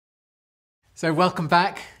So welcome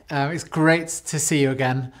back. It's great to see you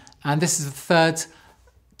again. And this is the third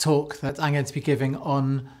talk that I'm going to be giving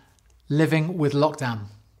on living with lockdown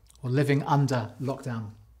or living under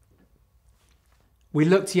lockdown. We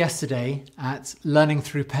looked yesterday at learning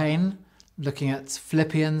through pain, looking at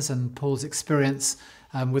Philippians and Paul's experience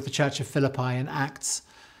with the Church of Philippi in Acts.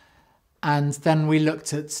 And then we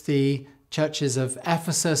looked at the churches of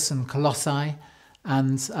Ephesus and Colossae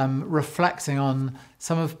and reflecting on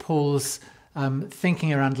some of Paul's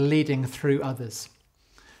thinking around leading through others.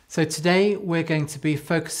 So today we're going to be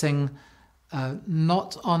focusing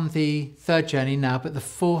not on the third journey now, but the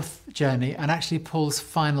fourth journey, and actually Paul's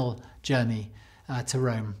final journey to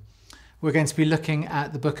Rome. We're going to be looking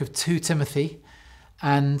at the book of 2 Timothy,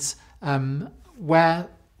 and where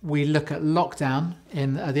we look at lockdown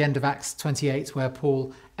at the end of Acts 28, where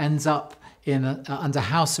Paul ends up under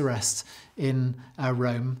house arrest in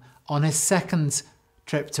Rome. On his second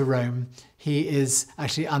trip to Rome, he is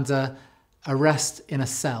actually under arrest in a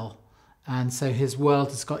cell, and so his world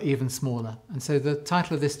has got even smaller. And so the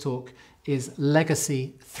title of this talk is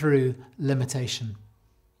Legacy Through Limitation.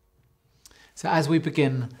 So as we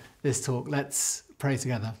begin this talk, let's pray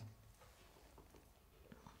together.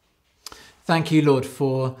 Thank you, Lord,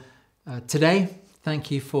 for today. Thank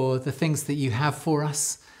you for the things that you have for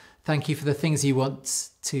us. Thank you for the things you want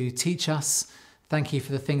to teach us. Thank you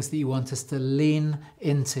for the things that you want us to lean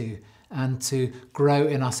into and to grow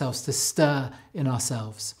in ourselves, to stir in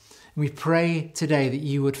ourselves. And we pray today that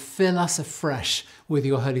you would fill us afresh with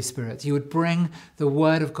your Holy Spirit. You would bring the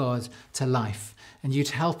Word of God to life, and you'd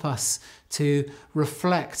help us to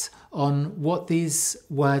reflect on what these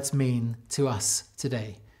words mean to us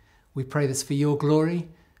today. We pray this for your glory,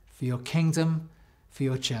 for your kingdom, for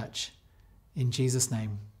your church. In Jesus'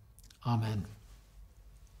 name, amen.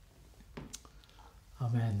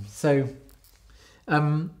 Amen. So,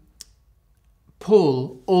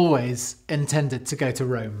 Paul always intended to go to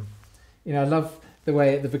Rome. You know, I love the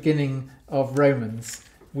way at the beginning of Romans,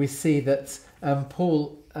 we see that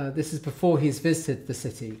Paul, this is before he's visited the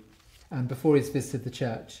city and before he's visited the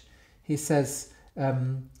church. He says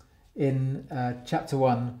in chapter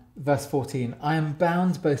 1, verse 14, I am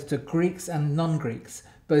bound both to Greeks and non-Greeks,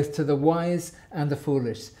 both to the wise and the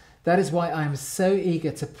foolish. That is why I am so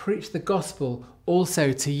eager to preach the gospel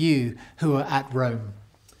also to you who are at Rome.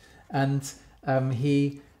 And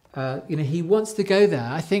he wants to go there,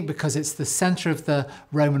 I think, because it's the center of the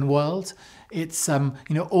Roman world. It's,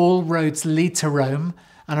 all roads lead to Rome.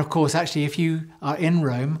 And of course, actually, if you are in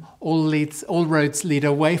Rome, all roads lead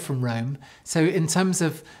away from Rome. So in terms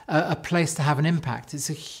of a place to have an impact, it's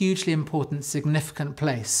a hugely important, significant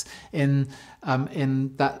place in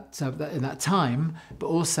that time, but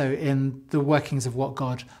also in the workings of what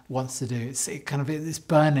God wants to do. It's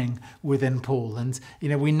burning within Paul, and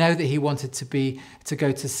we know that he wanted to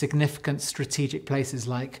go to significant strategic places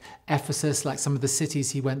like Ephesus, like some of the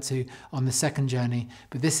cities he went to on the second journey.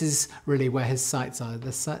 But this is really where his sights are.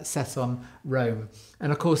 They're set on Rome.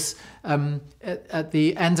 And of course, at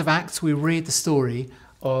the end of Acts, we read the story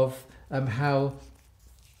of how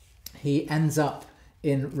he ends up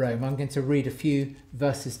in Rome. I'm going to read a few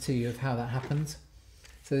verses to you of how that happened.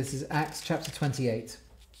 So this is Acts chapter 28.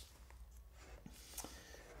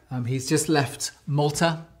 He's just left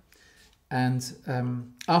Malta, and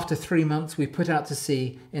after 3 months we put out to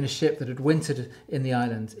sea in a ship that had wintered in the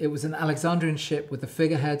island. It was an Alexandrian ship with the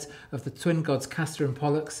figurehead of the twin gods Castor and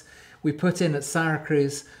Pollux. We put in at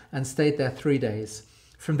Syracuse and stayed there 3 days.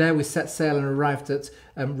 From there we set sail and arrived at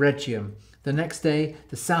Rhegium. The next day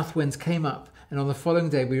the south winds came up, and on the following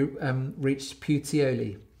day we reached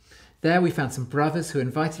Puteoli. There we found some brothers who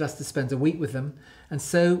invited us to spend a week with them, and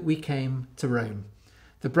so we came to Rome.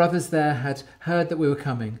 The brothers there had heard that we were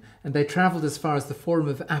coming, and they travelled as far as the Forum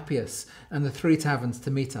of Appius and the 3 taverns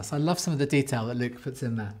to meet us. I love some of the detail that Luke puts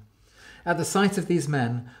in there. At the sight of these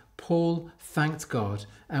men, Paul thanked God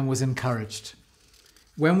and was encouraged.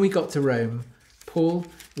 When we got to Rome, Paul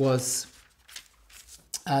was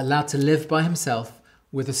allowed to live by himself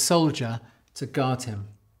with a soldier to guard him.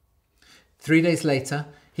 3 days later,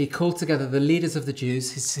 he called together the leaders of the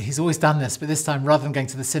Jews. He's always done this, but this time, rather than going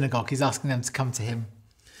to the synagogue, he's asking them to come to him.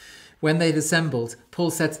 When they'd assembled, Paul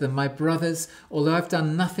said to them, my brothers, although I've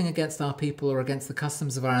done nothing against our people or against the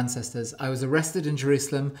customs of our ancestors, I was arrested in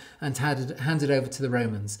Jerusalem and handed over to the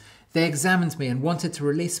Romans. They examined me and wanted to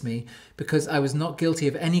release me because I was not guilty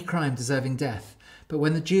of any crime deserving death. But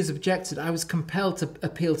when the Jews objected, I was compelled to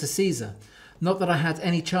appeal to Caesar. Not that I had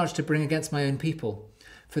any charge to bring against my own people.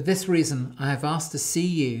 For this reason, I have asked to see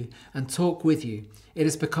you and talk with you. It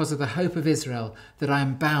is because of the hope of Israel that I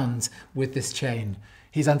am bound with this chain.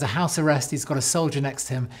 He's under house arrest. He's got a soldier next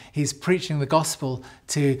to him. He's preaching the gospel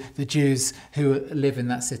to the Jews who live in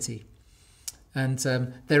that city. And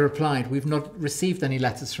they replied, "We've not received any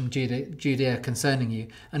letters from Judea concerning you,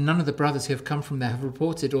 and none of the brothers who have come from there have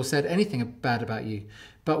reported or said anything bad about you.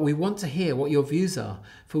 But we want to hear what your views are,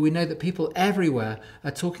 for we know that people everywhere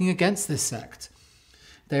are talking against this sect."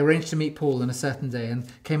 They arranged to meet Paul on a certain day and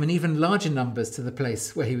came in even larger numbers to the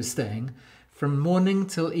place where he was staying. From morning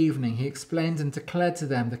till evening he explained and declared to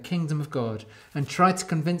them the kingdom of God and tried to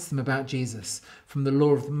convince them about Jesus from the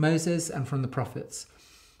law of Moses and from the prophets.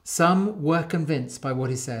 Some were convinced by what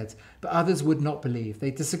he said, but others would not believe. They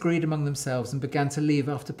disagreed among themselves and began to leave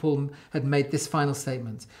after Paul had made this final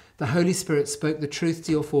statement. "The Holy Spirit spoke the truth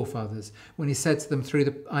to your forefathers when he said to them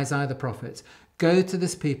through Isaiah the prophet, 'Go to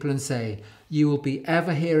this people and say, you will be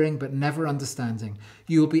ever hearing but never understanding.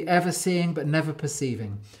 You will be ever seeing but never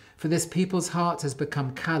perceiving. For this people's heart has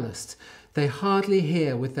become calloused. They hardly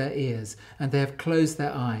hear with their ears, and they have closed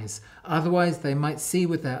their eyes. Otherwise they might see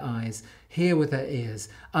with their eyes, hear with their ears,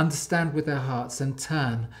 understand with their hearts, and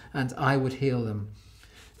turn, and I would heal them.'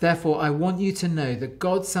 Therefore I want you to know that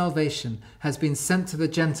God's salvation has been sent to the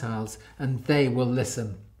Gentiles, and they will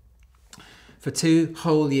listen." For 2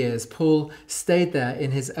 whole years, Paul stayed there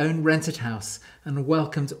in his own rented house and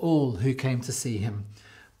welcomed all who came to see him.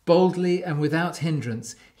 Boldly and without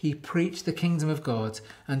hindrance, he preached the kingdom of God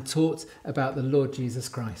and taught about the Lord Jesus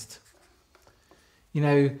Christ. You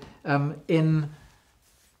know, in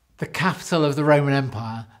the capital of the Roman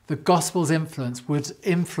Empire, the gospel's influence would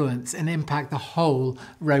influence and impact the whole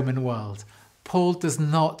Roman world. Paul does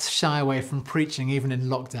not shy away from preaching even in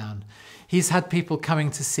lockdown. He's had people coming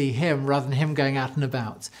to see him rather than him going out and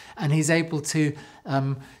about, and he's able to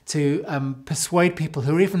persuade people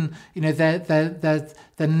who are even, you know,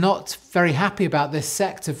 they're not very happy about this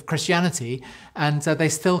sect of Christianity, and they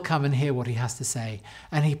still come and hear what he has to say.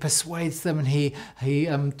 And he persuades them, and he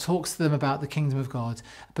talks to them about the kingdom of God.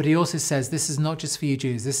 But he also says, this is not just for you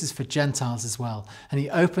Jews, this is for Gentiles as well. And he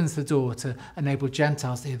opens the door to enable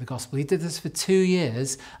Gentiles to hear the gospel. He did this for 2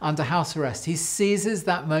 years under house arrest. He seizes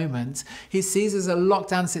that moment. He seizes a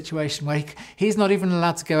lockdown situation where he's not even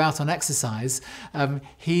allowed to go out on exercise.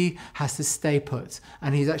 He has to stay put,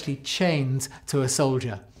 and he's actually chained to a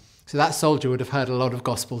soldier. So that soldier would have heard a lot of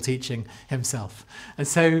gospel teaching himself. And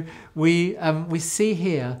so we see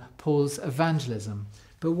here Paul's evangelism.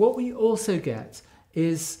 But what we also get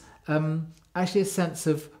is actually a sense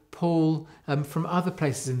of Paul, from other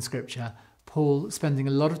places in Scripture, Paul spending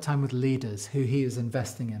a lot of time with leaders who he is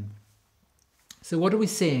investing in. So what are we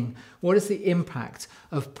seeing? What is the impact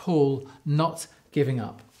of Paul not giving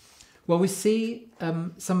up? Well, we see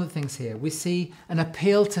some of the things here. We see an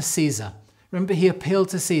appeal to Caesar. Remember, he appealed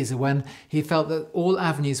to Caesar when he felt that all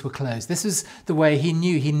avenues were closed. This was the way he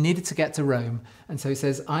knew he needed to get to Rome. And so he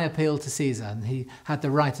says, I appeal to Caesar. And he had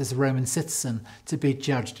the right as a Roman citizen to be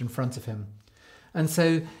judged in front of him. And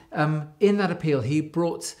so in that appeal, he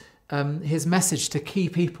brought his message to key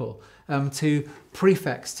people, to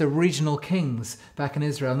prefects, to regional kings back in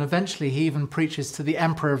Israel. And eventually he even preaches to the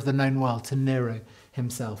emperor of the known world, to Nero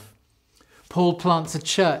himself. Paul plants a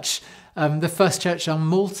church, the first church on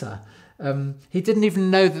Malta. He didn't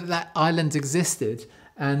even know that that island existed,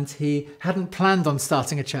 and he hadn't planned on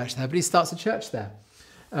starting a church there, but he starts a church there.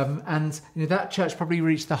 And that church probably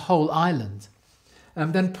reached the whole island.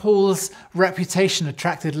 Then Paul's reputation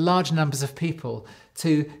attracted large numbers of people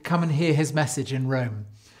to come and hear his message in Rome.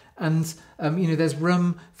 And, there's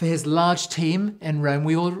room for his large team in Rome.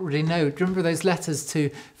 We already know. Do you remember those letters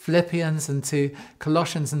to Philippians and to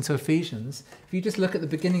Colossians and to Ephesians? If you just look at the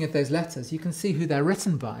beginning of those letters, you can see who they're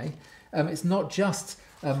written by. It's not just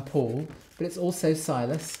Paul, but it's also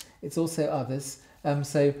Silas. It's also others.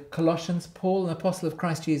 So Colossians, Paul, an apostle of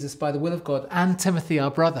Christ Jesus by the will of God, and Timothy,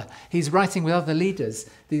 our brother. He's writing with other leaders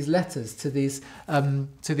these letters to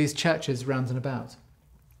these churches round and about.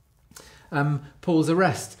 Paul's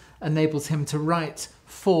arrest enables him to write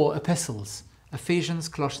 4 epistles: Ephesians,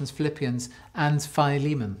 Colossians, Philippians, and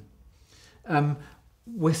Philemon.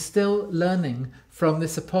 We're still learning from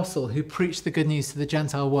this apostle who preached the good news to the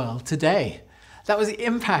Gentile world today. That was the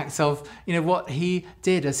impact of what he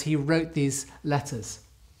did as he wrote these letters.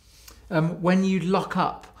 When you lock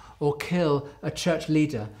up or kill a church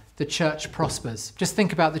leader, the church prospers. Just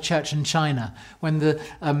think about the church in China when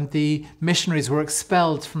the missionaries were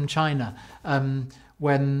expelled from China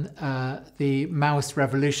when the Maoist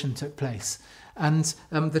revolution took place. And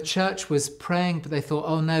the church was praying, but they thought,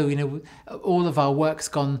 oh no, all of our work's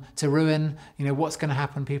gone to ruin. What's going to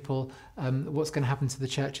happen, people? What's going to happen to the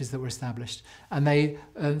churches that were established? And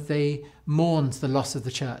they mourned the loss of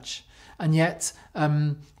the church. And yet,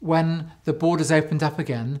 when the borders opened up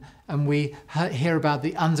again and we hear about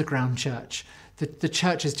the underground church, the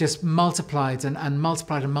church has just multiplied and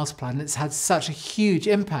multiplied and multiplied, and it's had such a huge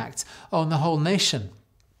impact on the whole nation.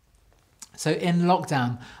 So in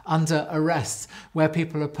lockdown, under arrest, where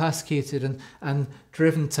people are persecuted and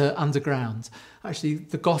driven to underground, actually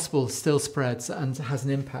the gospel still spreads and has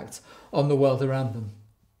an impact on the world around them.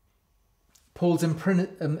 Paul's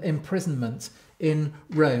imprisonment in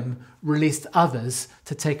Rome released others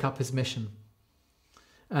to take up his mission.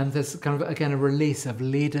 And there's kind of, again, a release of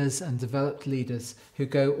leaders and developed leaders who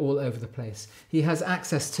go all over the place. He has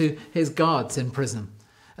access to his guards in prison,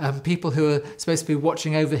 people who are supposed to be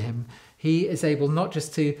watching over him. He is able not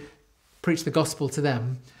just to preach the gospel to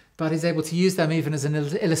them, but he's able to use them even as an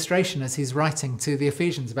illustration as he's writing to the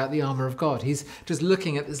Ephesians about the armour of God. He's just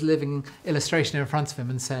looking at this living illustration in front of him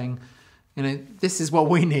and saying, this is what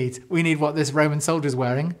we need. We need what this Roman soldier's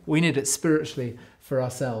wearing. We need it spiritually for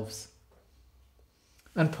ourselves.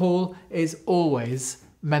 And Paul is always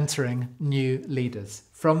mentoring new leaders.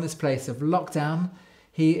 From this place of lockdown,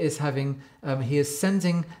 he is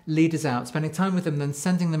sending leaders out, spending time with them, then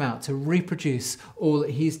sending them out to reproduce all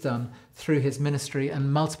that he's done through his ministry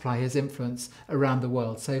and multiply his influence around the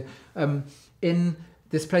world. So in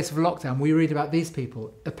this place of lockdown, we read about these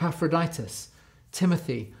people: Epaphroditus,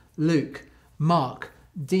 Timothy, Luke, Mark,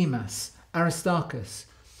 Demas, Aristarchus,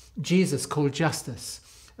 Jesus called Justus,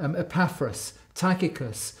 Epaphras,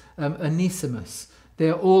 Tychicus, Onesimus. They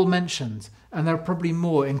are all mentioned, and there are probably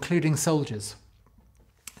more, including soldiers.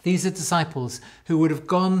 These are disciples who would have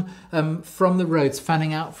gone from the roads,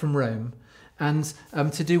 fanning out from Rome, and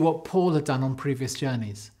to do what Paul had done on previous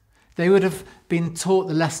journeys. They would have been taught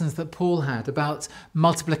the lessons that Paul had about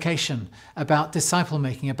multiplication, about disciple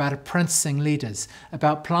making, about apprenticing leaders,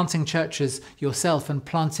 about planting churches yourself and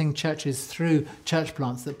planting churches through church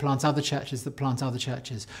plants that plant other churches that plant other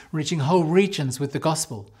churches, reaching whole regions with the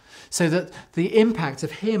gospel, so that the impact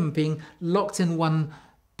of him being locked in one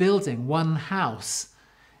building, one house,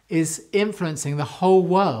 is influencing the whole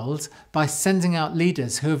world by sending out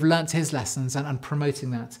leaders who have learnt his lessons and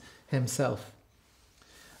promoting that himself.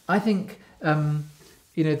 I think,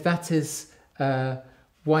 that is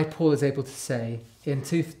why Paul is able to say in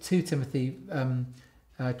 2 Timothy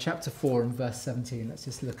chapter 4 and verse 17, let's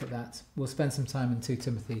just look at that. We'll spend some time in 2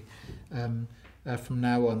 Timothy from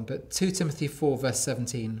now on. But 2 Timothy 4 verse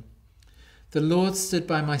 17, "The Lord stood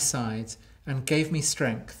by my side and gave me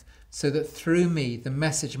strength, so that through me the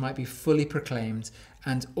message might be fully proclaimed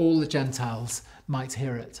and all the Gentiles might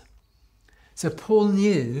hear it." So Paul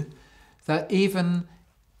knew that even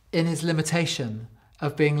in his limitation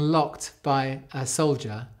of being locked by a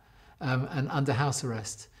soldier and under house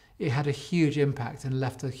arrest, it had a huge impact and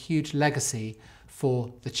left a huge legacy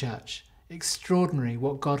for the church. Extraordinary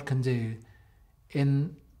what God can do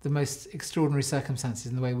in the most extraordinary circumstances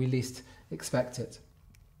in the way we least expect it.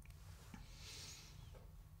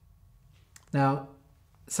 Now,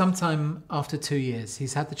 sometime after 2 years,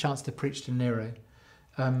 he's had the chance to preach to Nero,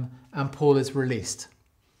 and Paul is released.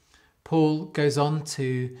 Paul goes on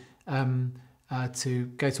to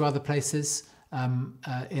go to other places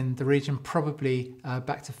in the region, probably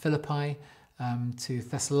back to Philippi, to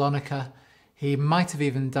Thessalonica. He might have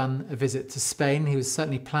even done a visit to Spain. He was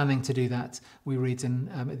certainly planning to do that, we read in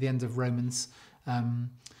at the end of Romans.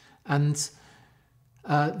 And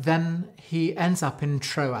then he ends up in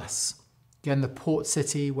Troas, again the port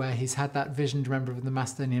city where he's had that vision, remember, of the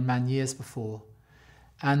Macedonian man years before.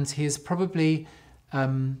 And he is probably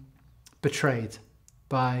betrayed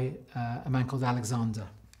by a man called Alexander.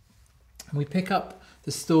 And we pick up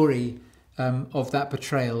the story of that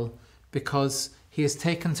betrayal because he is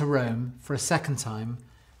taken to Rome for a second time,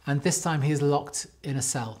 and this time he is locked in a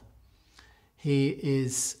cell. He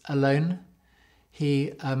is alone.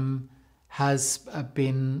 He has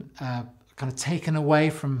been kind of taken away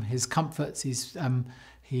from his comforts.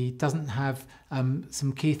 He doesn't have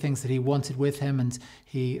some key things that he wanted with him, and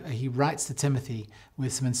he writes to Timothy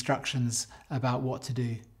with some instructions about what to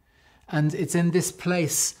do. And it's in this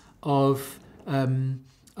place of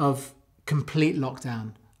complete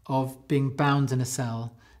lockdown, of being bound in a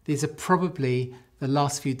cell. These are probably the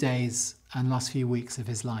last few days and last few weeks of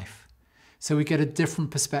his life. So we get a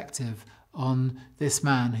different perspective on this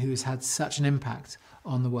man who's had such an impact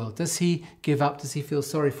on the world. Does he give up? Does he feel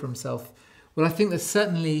sorry for himself? Well, I think there's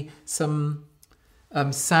certainly some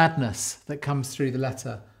sadness that comes through the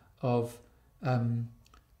letter of 2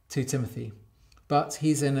 Timothy. But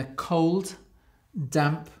he's in a cold,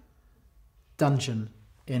 damp dungeon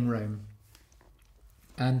in Rome.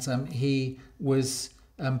 And he was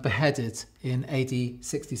beheaded in AD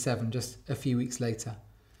 67, just a few weeks later.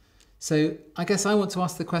 So I guess I want to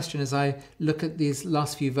ask the question as I look at these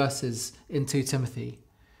last few verses in 2 Timothy.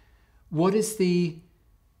 What is the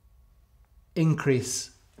increase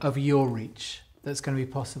of your reach that's going to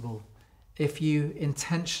be possible if you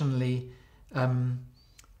intentionally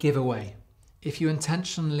give away, if you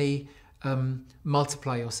intentionally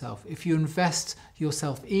multiply yourself, if you invest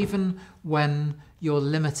yourself even when you're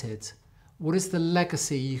limited? What is the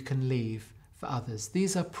legacy you can leave for others?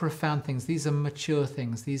 These are profound things. These are mature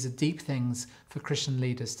things. These are deep things for Christian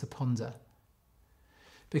leaders to ponder.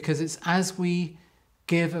 Because it's as we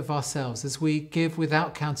give of ourselves, as we give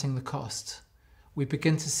without counting the cost, we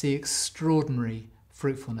begin to see extraordinary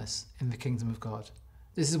fruitfulness in the kingdom of God.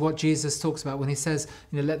 This is what Jesus talks about when he says,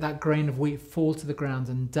 let that grain of wheat fall to the ground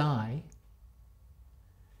and die,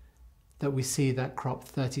 that we see that crop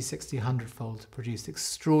 30, 60, 100-fold produced.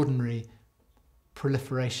 Extraordinary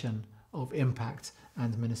proliferation of impact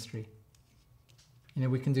and ministry.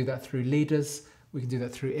 We can do that through leaders, we can do that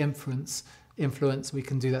through influence, we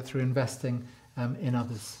can do that through investing in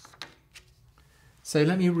others. So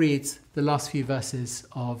let me read the last few verses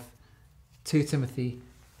of 2 Timothy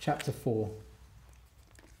chapter 4.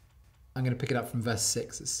 I'm going to pick it up from verse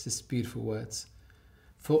 6. It's just beautiful words.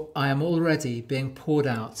 For I am already being poured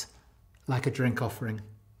out like a drink offering,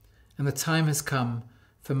 and the time has come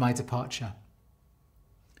for my departure.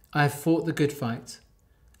 I have fought the good fight.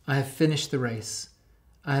 I have finished the race.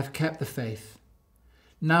 I have kept the faith.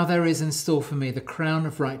 Now there is in store for me the crown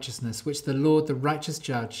of righteousness, which the Lord, the righteous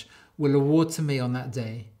judge, will award to me on that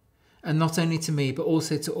day, and not only to me, but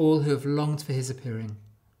also to all who have longed for his appearing.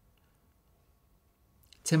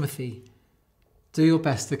 Timothy, do your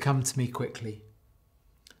best to come to me quickly.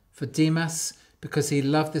 For Demas, because he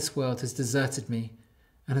loved this world, has deserted me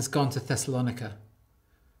and has gone to Thessalonica.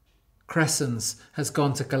 Crescens has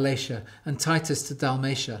gone to Galatia, and Titus to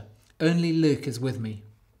Dalmatia. Only Luke is with me.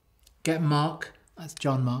 Get Mark, that's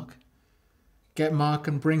John Mark. Get Mark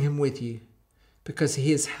and bring him with you, because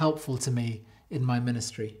he is helpful to me in my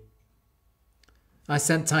ministry. I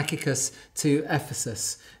sent Tychicus to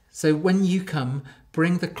Ephesus. So when you come,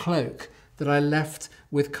 bring the cloak that I left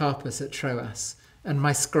with Carpus at Troas, and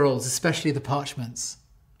my scrolls, especially the parchments.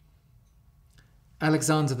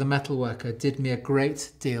 Alexander the metalworker did me a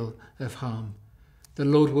great deal of harm. The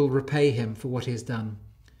Lord will repay him for what he has done.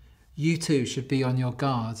 You too should be on your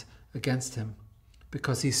guard against him,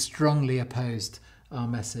 because he strongly opposed our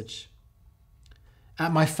message.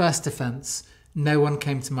 At my first offence, no one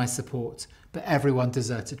came to my support, but everyone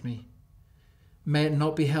deserted me. May it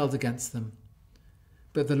not be held against them.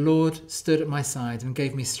 But the Lord stood at my side and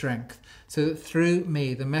gave me strength, so that through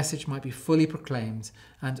me the message might be fully proclaimed,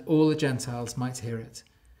 and all the Gentiles might hear it.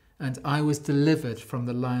 And I was delivered from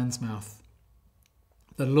the lion's mouth.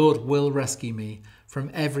 The Lord will rescue me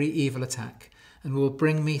from every evil attack, and will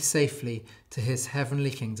bring me safely to his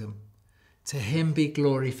heavenly kingdom. To him be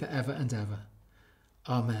glory forever and ever.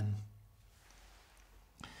 Amen.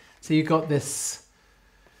 So you got this,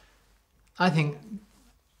 I think,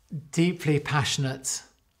 deeply passionate,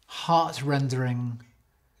 heart-rendering,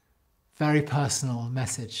 very personal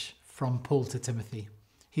message from Paul to Timothy.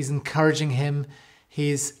 He's encouraging him,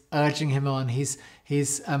 he's urging him on, he's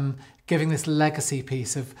giving this legacy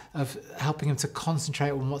piece of helping him to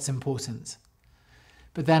concentrate on what's important.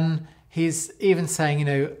 But then he's even saying,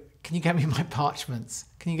 can you get me my parchments?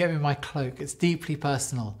 Can you get me my cloak? It's deeply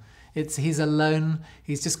personal. He's alone,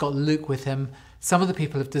 he's just got Luke with him. Some of the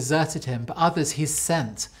people have deserted him, but others he's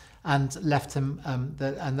sent and left him, and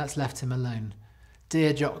that's left him alone.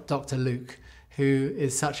 Dear Dr. Luke, who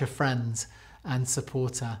is such a friend and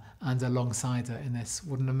supporter and alongside-er in this.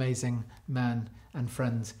 What an amazing man and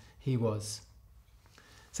friend he was.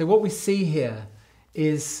 So what we see here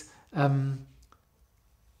is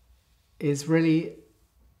really,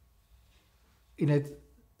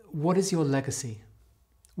 what is your legacy?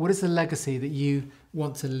 What is the legacy that you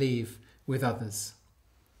want to leave with others?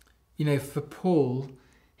 For Paul,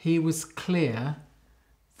 he was clear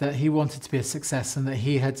that he wanted to be a success and that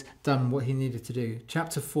he had done what he needed to do.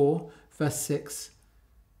 Chapter 4, verse 6.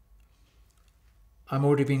 I'm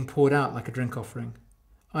already being poured out like a drink offering.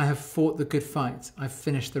 I have fought the good fight. I've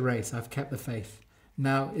finished the race. I've kept the faith.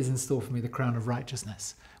 Now is in store for me the crown of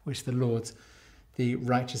righteousness, which the Lord, the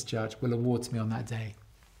righteous judge, will award to me on that day.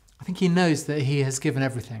 I think he knows that he has given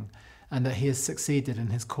everything and that he has succeeded in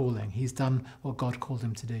his calling. He's done what God called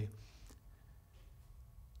him to do.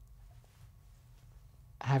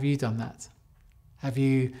 Have you done that? Are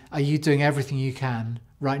you doing everything you can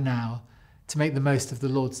right now to make the most of the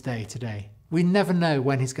Lord's day today? We never know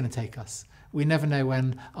when he's going to take us. We never know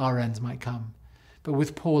when our end might come. But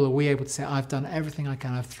with Paul, are we able to say, I've done everything I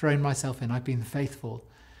can. I've thrown myself in. I've been faithful.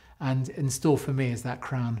 And in store for me is that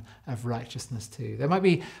crown of righteousness too. There might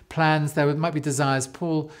be plans, there might be desires.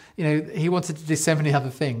 Paul, he wanted to do so many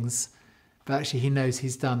other things, but actually he knows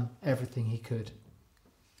he's done everything he could.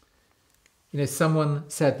 Someone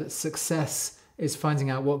said that success is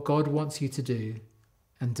finding out what God wants you to do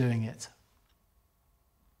and doing it.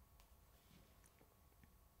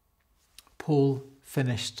 Paul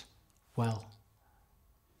finished well.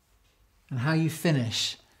 And how you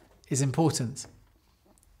finish is important.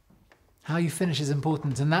 How you finish is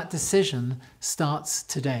important, and that decision starts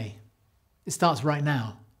today. It starts right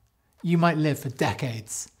now. You might live for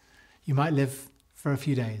decades. You might live for a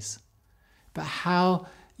few days. But how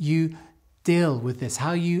you deal with this,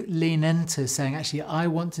 how you lean into saying, actually, I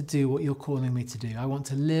want to do what you're calling me to do. I want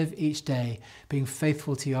to live each day being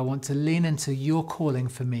faithful to you. I want to lean into your calling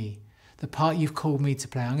for me, the part you've called me to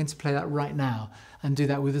play. I'm going to play that right now and do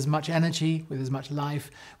that with as much energy, with as much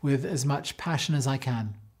life, with as much passion as I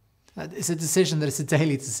can. It's a decision that it's a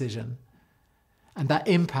daily decision. And that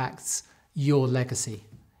impacts your legacy.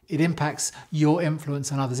 It impacts your influence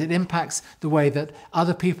on others. It impacts the way that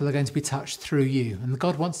other people are going to be touched through you. And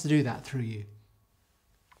God wants to do that through you.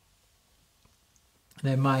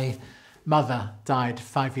 My mother died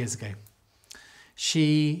 5 years ago.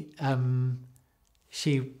 She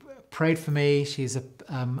prayed for me. She's a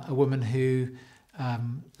woman who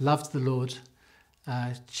loved the Lord.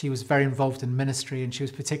 She was very involved in ministry, and she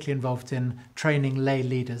was particularly involved in training lay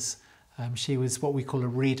leaders. She was what we call a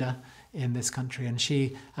reader in this country, and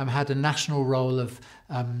she had a national role of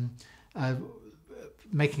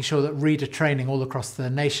making sure that reader training all across the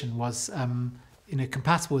nation was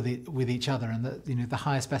compatible with each other, and that the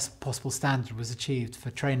highest best possible standard was achieved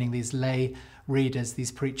for training these lay readers,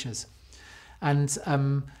 these preachers. And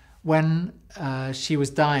when she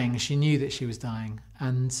was dying, she knew that she was dying,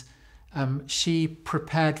 and she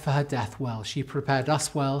prepared for her death well. She prepared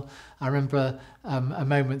us well. I remember a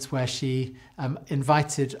moment where she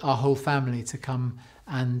invited our whole family to come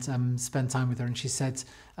and spend time with her. And she said,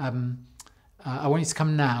 I want you to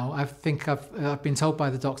come now. I think I've been told by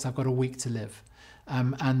the doctor I've got a week to live.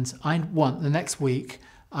 And I want the next week,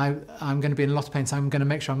 I'm going to be in a lot of pain, so I'm going to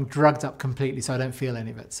make sure I'm drugged up completely so I don't feel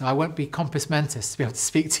any of it. So I won't be compos mentis to be able to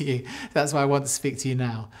speak to you. That's why I want to speak to you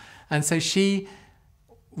now. And so she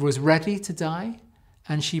was ready to die,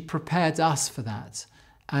 and she prepared us for that.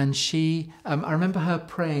 And I remember her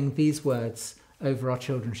praying these words over our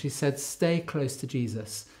children. She said, stay close to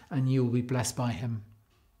Jesus and you will be blessed by him.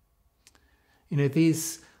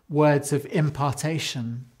 These words of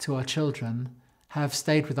impartation to our children have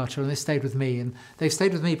stayed with our children. They stayed with me, and they've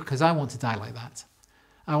stayed with me because I want to die like that.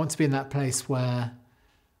 I want to be in that place where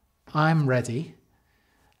I'm ready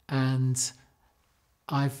and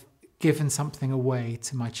I've given something away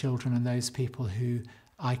to my children and those people who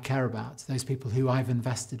I care about, those people who I've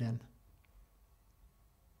invested in.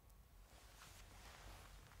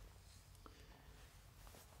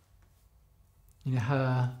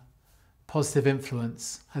 Her positive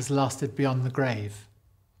influence has lasted beyond the grave.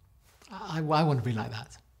 I want to be like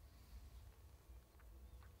that.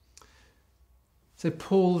 So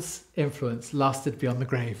Paul's influence lasted beyond the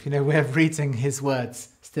grave. We're reading his words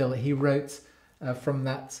still. He wrote from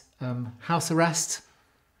that house arrest,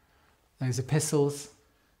 those epistles,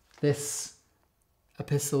 this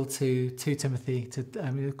epistle to Timothy,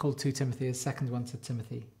 called 2 Timothy, a second one to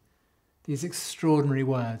Timothy. These extraordinary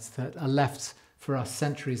words that are left for us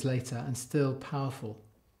centuries later and still powerful.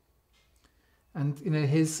 And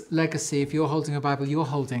his legacy, if you're holding a Bible, you're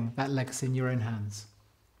holding that legacy in your own hands.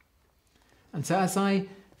 And so as I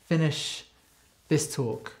finish this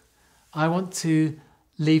talk, I want to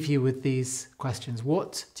leave you with these questions.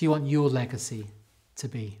 What do you want your legacy to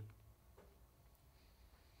be?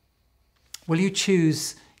 Will you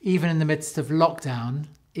choose, even in the midst of lockdown,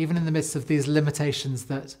 even in the midst of these limitations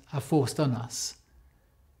that are forced on us,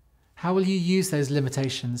 how will you use those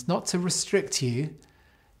limitations not to restrict you,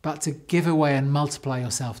 but to give away and multiply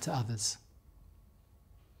yourself to others?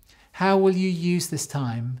 How will you use this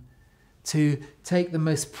time to take the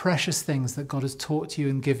most precious things that God has taught you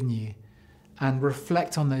and given you and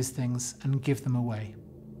reflect on those things and give them away?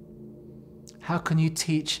 How can you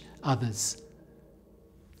teach others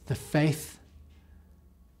the faith,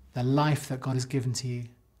 the life that God has given to you,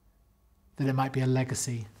 that it might be a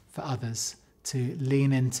legacy for others to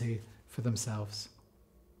lean into for themselves?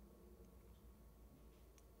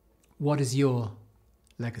 What is your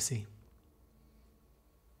legacy?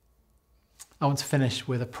 I want to finish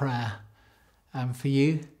with a prayer for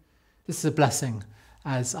you. This is a blessing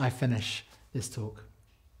as I finish this talk.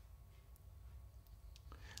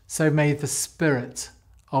 So may the Spirit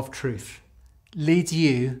of truth lead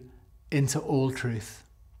you into all truth.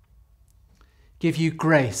 give you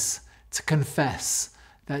grace to confess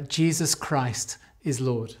that Jesus Christ is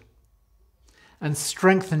Lord, and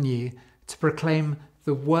strengthen you to proclaim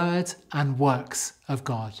the word and works of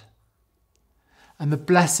God. And the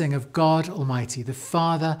blessing of God Almighty, the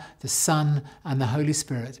Father, the Son, and the Holy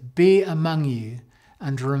Spirit be among you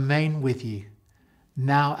and remain with you,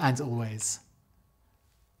 now and always.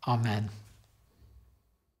 Amen.